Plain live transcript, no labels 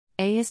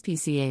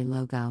ASPCA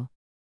logo.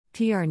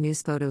 PR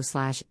news photo /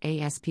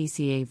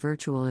 ASPCA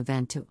virtual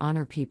event to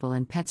honor people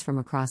and pets from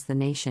across the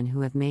nation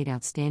who have made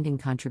outstanding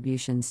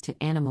contributions to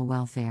animal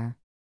welfare.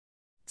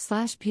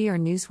 PR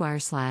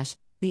newswire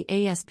 / the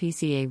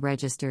ASPCA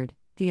registered,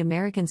 the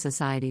American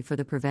Society for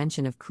the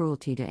Prevention of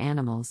Cruelty to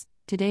Animals,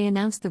 today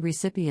announced the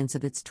recipients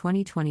of its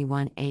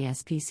 2021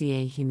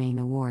 ASPCA Humane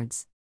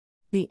Awards.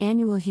 The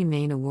annual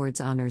Humane Awards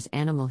honors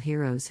animal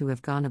heroes who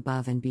have gone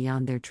above and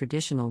beyond their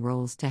traditional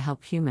roles to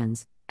help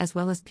humans, as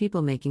well as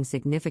people making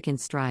significant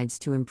strides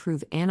to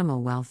improve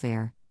animal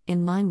welfare,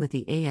 in line with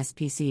the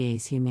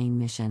ASPCA's humane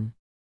mission.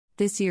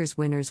 This year's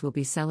winners will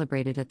be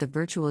celebrated at the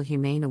virtual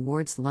Humane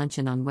Awards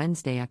luncheon on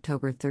Wednesday,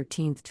 October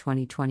 13,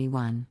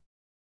 2021.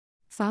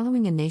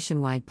 Following a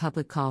nationwide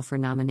public call for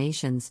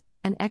nominations,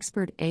 an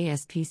expert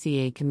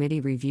ASPCA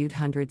committee reviewed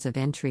hundreds of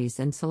entries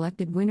and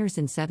selected winners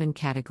in 7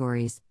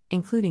 categories,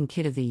 including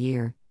Kid of the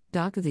Year,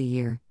 Dog of the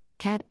Year,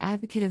 Cat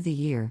Advocate of the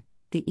Year,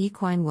 the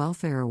Equine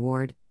Welfare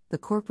Award, the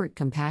Corporate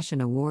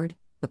Compassion Award,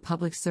 the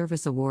Public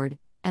Service Award,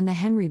 and the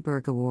Henry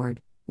Berg Award,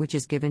 which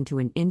is given to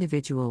an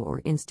individual or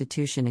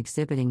institution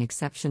exhibiting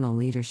exceptional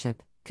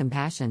leadership,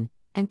 compassion,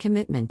 and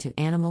commitment to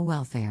animal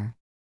welfare.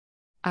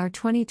 Our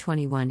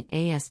 2021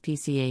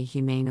 ASPCA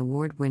Humane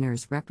Award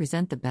winners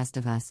represent the best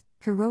of us,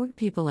 heroic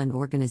people and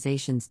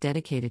organizations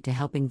dedicated to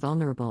helping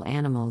vulnerable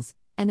animals,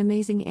 and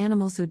amazing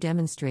animals who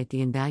demonstrate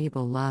the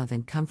invaluable love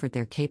and comfort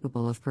they're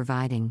capable of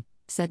providing,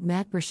 said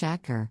Matt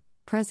Brashaker,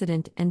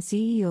 President and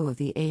CEO of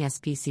the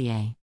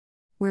ASPCA.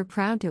 We're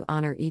proud to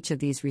honor each of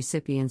these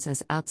recipients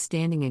as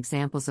outstanding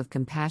examples of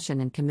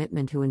compassion and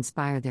commitment who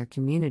inspire their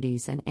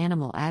communities and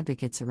animal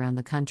advocates around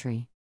the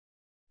country.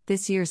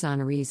 This year's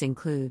honorees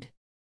include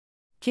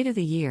Kid of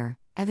the Year,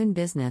 Evan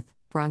Bismuth,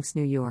 Bronx,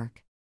 New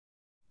York.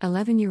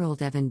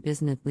 11-year-old Evan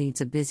Bismuth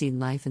leads a busy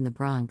life in the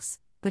Bronx,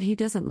 but he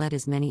doesn't let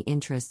his many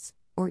interests,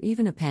 or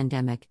even a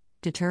pandemic,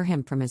 deter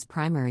him from his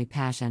primary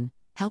passion,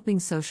 helping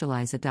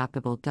socialize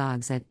adoptable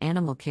dogs at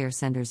animal care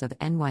centers of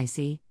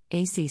NYC,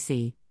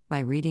 ACC, by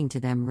reading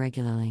to them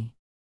regularly.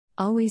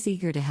 Always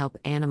eager to help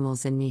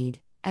animals in need,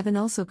 Evan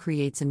also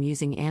creates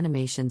amusing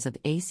animations of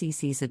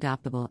ACC's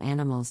adoptable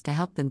animals to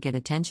help them get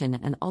attention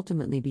and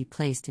ultimately be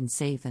placed in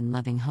safe and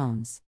loving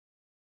homes.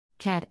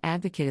 Cat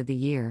Advocate of the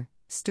Year,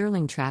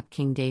 Sterling Trap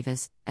King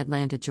Davis,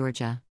 Atlanta,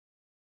 Georgia.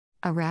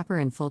 A rapper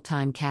and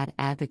full-time cat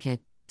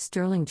advocate,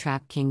 Sterling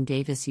Trap King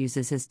Davis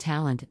uses his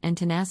talent and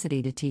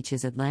tenacity to teach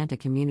his Atlanta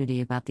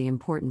community about the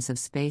importance of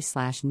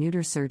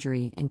spay/neuter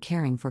surgery and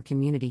caring for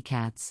community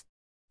cats.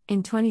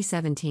 In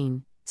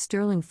 2017,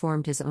 Sterling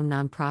formed his own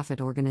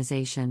nonprofit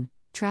organization,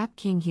 Trap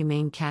King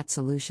Humane Cat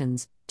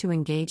Solutions, to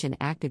engage and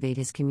activate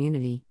his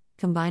community,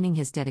 combining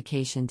his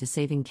dedication to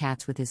saving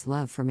cats with his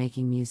love for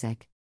making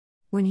music.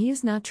 When he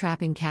is not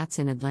trapping cats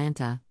in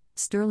Atlanta,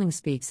 Sterling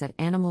speaks at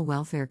animal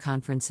welfare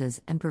conferences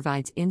and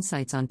provides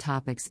insights on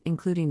topics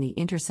including the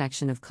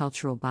intersection of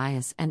cultural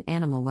bias and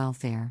animal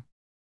welfare.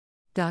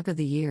 Dog of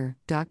the Year,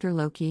 Dr.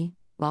 Loki,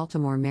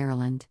 Baltimore,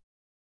 Maryland.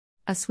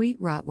 A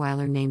sweet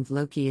Rottweiler named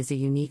Loki is a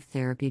unique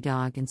therapy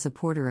dog and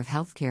supporter of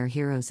healthcare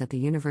heroes at the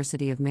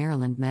University of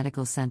Maryland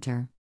Medical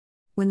Center.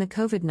 When the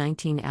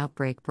COVID-19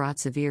 outbreak brought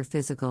severe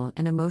physical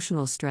and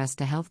emotional stress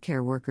to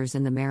healthcare workers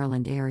in the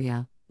Maryland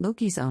area,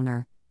 Loki's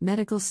owner,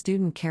 medical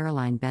student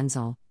Caroline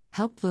Benzel,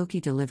 helped Loki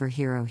deliver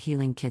hero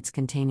healing kits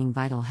containing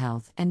vital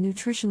health and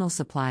nutritional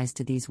supplies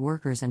to these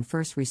workers and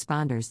first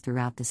responders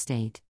throughout the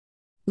state.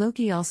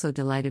 Loki also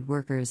delighted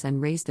workers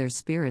and raised their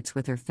spirits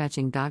with her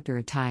fetching doctor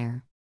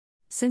attire.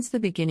 Since the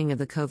beginning of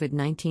the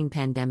COVID-19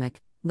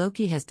 pandemic,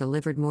 Loki has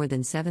delivered more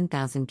than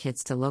 7,000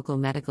 kits to local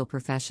medical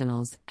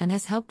professionals and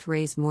has helped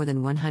raise more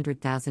than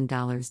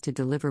 $100,000 to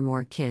deliver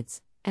more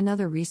kits and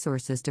other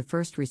resources to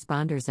first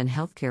responders and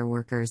healthcare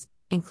workers,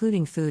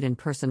 including food and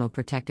personal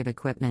protective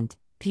equipment,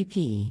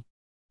 PPE.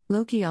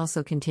 Loki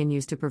also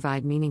continues to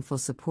provide meaningful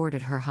support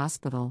at her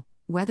hospital,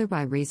 whether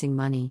by raising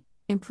money,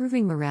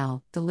 improving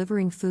morale,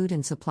 delivering food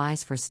and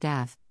supplies for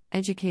staff,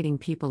 educating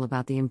people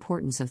about the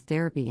importance of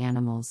therapy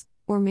animals,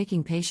 or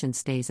making patient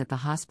stays at the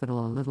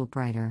hospital a little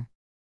brighter.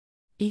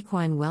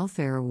 Equine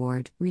Welfare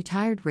Award,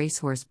 Retired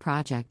Racehorse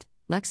Project,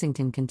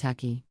 Lexington,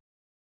 Kentucky.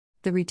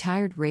 The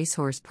Retired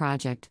Racehorse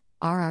Project,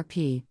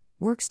 RRP,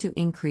 works to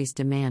increase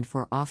demand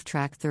for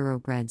off-track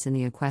thoroughbreds in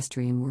the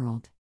equestrian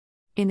world.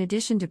 In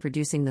addition to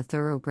producing the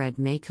Thoroughbred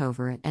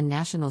Makeover and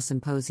National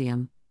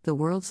Symposium, the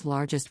world's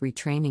largest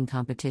retraining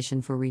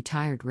competition for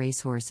retired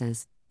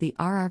racehorses, the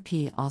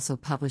RRP also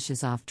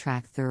publishes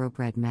Off-Track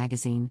Thoroughbred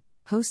magazine,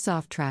 hosts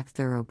off-track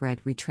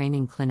thoroughbred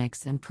retraining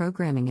clinics and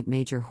programming at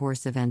major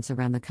horse events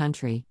around the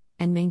country,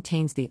 and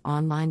maintains the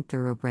online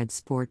Thoroughbred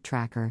Sport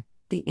Tracker,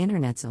 the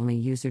Internet's only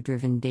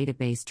user-driven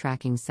database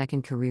tracking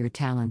second career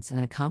talents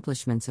and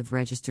accomplishments of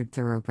registered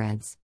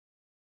thoroughbreds.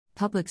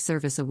 Public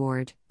Service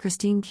Award,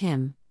 Christine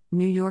Kim,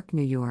 New York,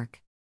 New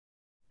York.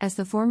 As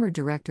the former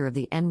director of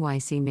the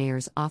NYC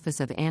Mayor's Office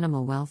of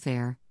Animal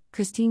Welfare,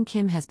 Christine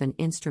Kim has been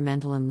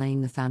instrumental in laying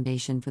the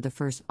foundation for the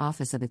first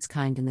office of its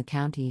kind in the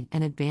county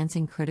and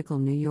advancing critical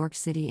New York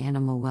City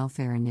animal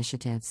welfare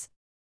initiatives.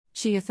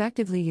 She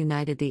effectively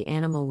united the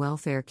animal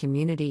welfare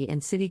community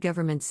and city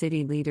government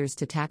city leaders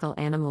to tackle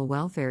animal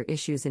welfare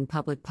issues in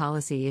public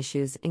policy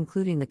issues,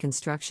 including the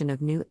construction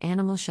of new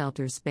animal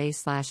shelters,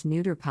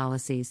 spay/neuter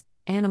policies,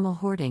 animal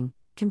hoarding,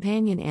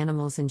 companion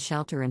animals in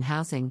shelter and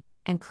housing,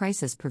 and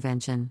crisis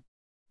prevention.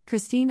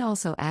 Christine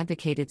also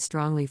advocated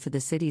strongly for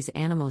the city's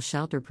animal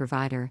shelter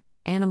provider,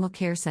 Animal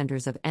Care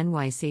Centers of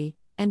NYC,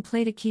 and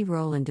played a key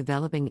role in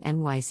developing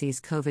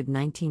NYC's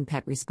COVID-19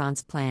 pet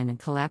response plan and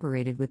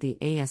collaborated with the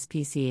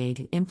ASPCA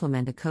to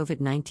implement a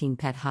COVID-19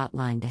 pet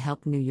hotline to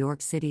help New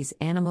York City's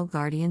animal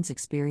guardians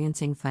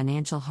experiencing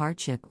financial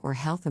hardship or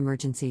health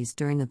emergencies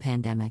during the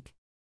pandemic.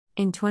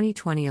 In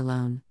 2020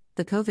 alone,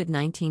 the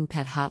COVID-19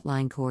 pet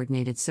hotline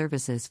coordinated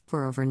services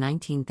for over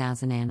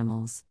 19,000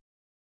 animals.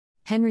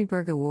 Henry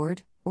Berg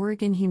Award,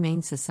 Oregon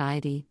Humane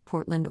Society,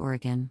 Portland,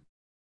 Oregon.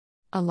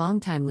 A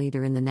longtime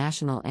leader in the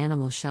national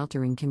animal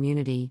sheltering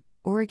community,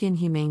 Oregon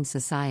Humane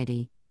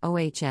Society,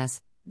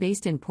 OHS,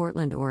 based in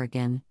Portland,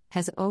 Oregon,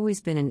 has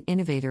always been an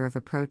innovator of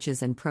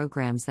approaches and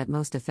programs that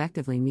most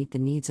effectively meet the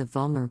needs of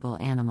vulnerable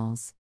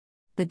animals.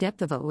 The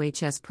depth of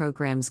OHS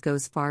programs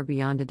goes far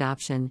beyond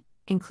adoption,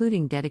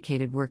 including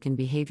dedicated work in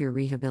behavior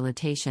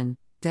rehabilitation,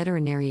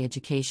 veterinary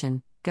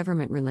education,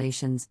 government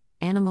relations,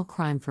 animal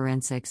crime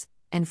forensics,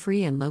 and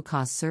free and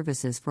low-cost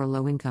services for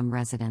low-income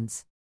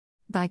residents.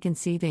 By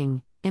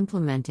conceiving,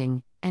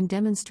 implementing, and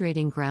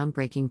demonstrating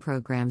groundbreaking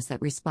programs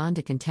that respond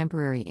to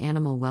contemporary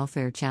animal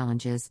welfare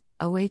challenges,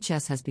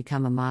 OHS has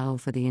become a model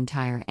for the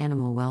entire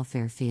animal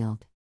welfare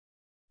field.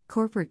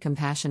 Corporate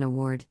Compassion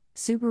Award,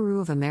 Subaru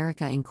of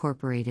America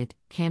Incorporated,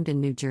 Camden,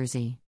 New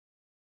Jersey.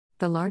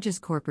 The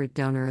largest corporate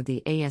donor of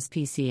the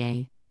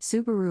ASPCA,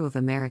 Subaru of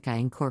America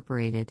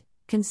Incorporated,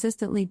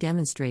 consistently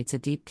demonstrates a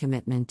deep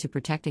commitment to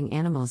protecting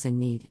animals in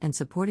need and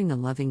supporting the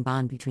loving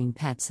bond between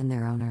pets and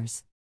their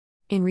owners.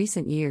 In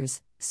recent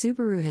years,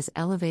 Subaru has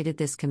elevated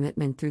this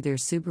commitment through their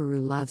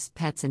Subaru Loves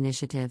Pets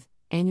initiative,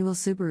 annual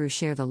Subaru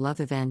Share the Love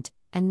event,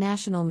 and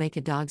National Make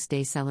a Dog's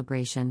Day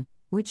celebration,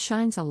 which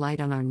shines a light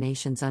on our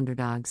nation's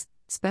underdogs,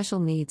 special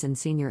needs, and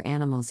senior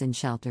animals in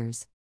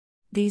shelters.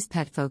 These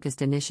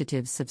pet-focused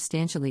initiatives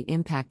substantially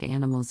impact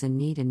animals in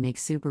need and make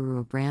Subaru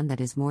a brand that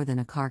is more than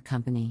a car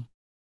company.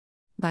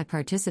 By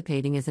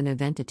participating as an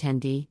event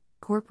attendee,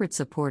 corporate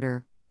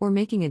supporter, or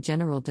making a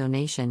general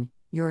donation,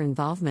 your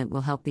involvement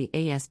will help the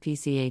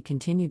ASPCA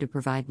continue to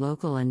provide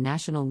local and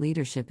national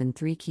leadership in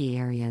 3 key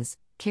areas: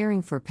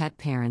 caring for pet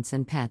parents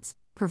and pets,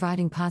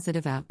 providing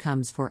positive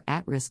outcomes for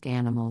at-risk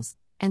animals,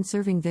 and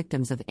serving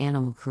victims of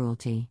animal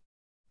cruelty.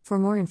 For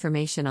more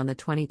information on the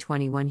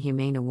 2021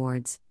 Humane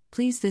Awards,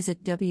 please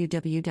visit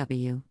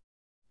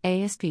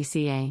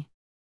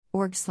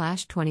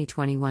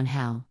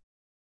www.aspca.org/2021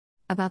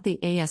 About the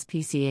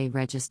ASPCA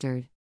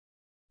registered.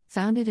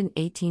 Founded in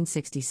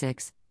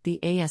 1866, the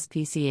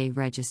ASPCA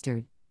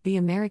registered, the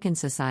American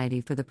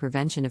Society for the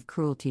Prevention of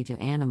Cruelty to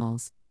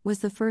Animals, was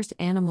the first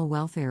animal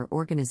welfare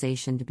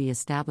organization to be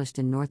established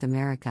in North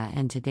America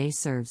and today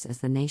serves as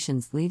the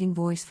nation's leading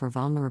voice for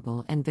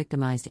vulnerable and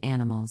victimized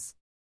animals.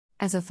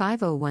 As a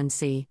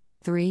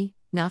 501(c)(3)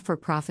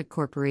 not-for-profit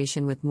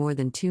corporation with more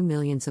than 2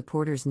 million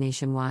supporters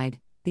nationwide,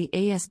 the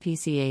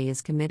ASPCA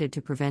is committed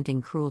to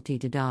preventing cruelty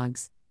to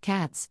dogs,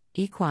 cats,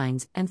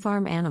 equines, and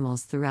farm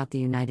animals throughout the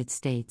United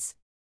States.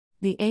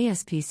 The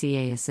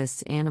ASPCA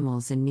assists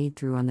animals in need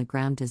through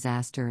on-the-ground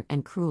disaster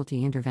and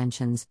cruelty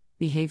interventions,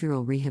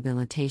 behavioral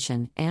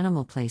rehabilitation,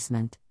 animal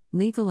placement,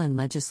 legal and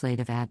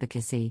legislative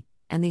advocacy,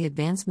 and the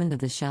advancement of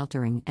the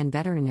sheltering and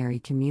veterinary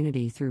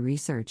community through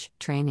research,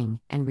 training,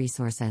 and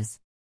resources.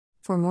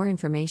 For more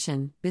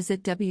information,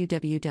 visit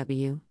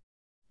www.aspca.org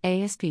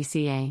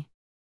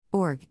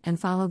and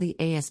follow the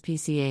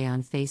ASPCA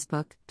on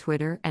Facebook,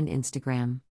 Twitter, and Instagram.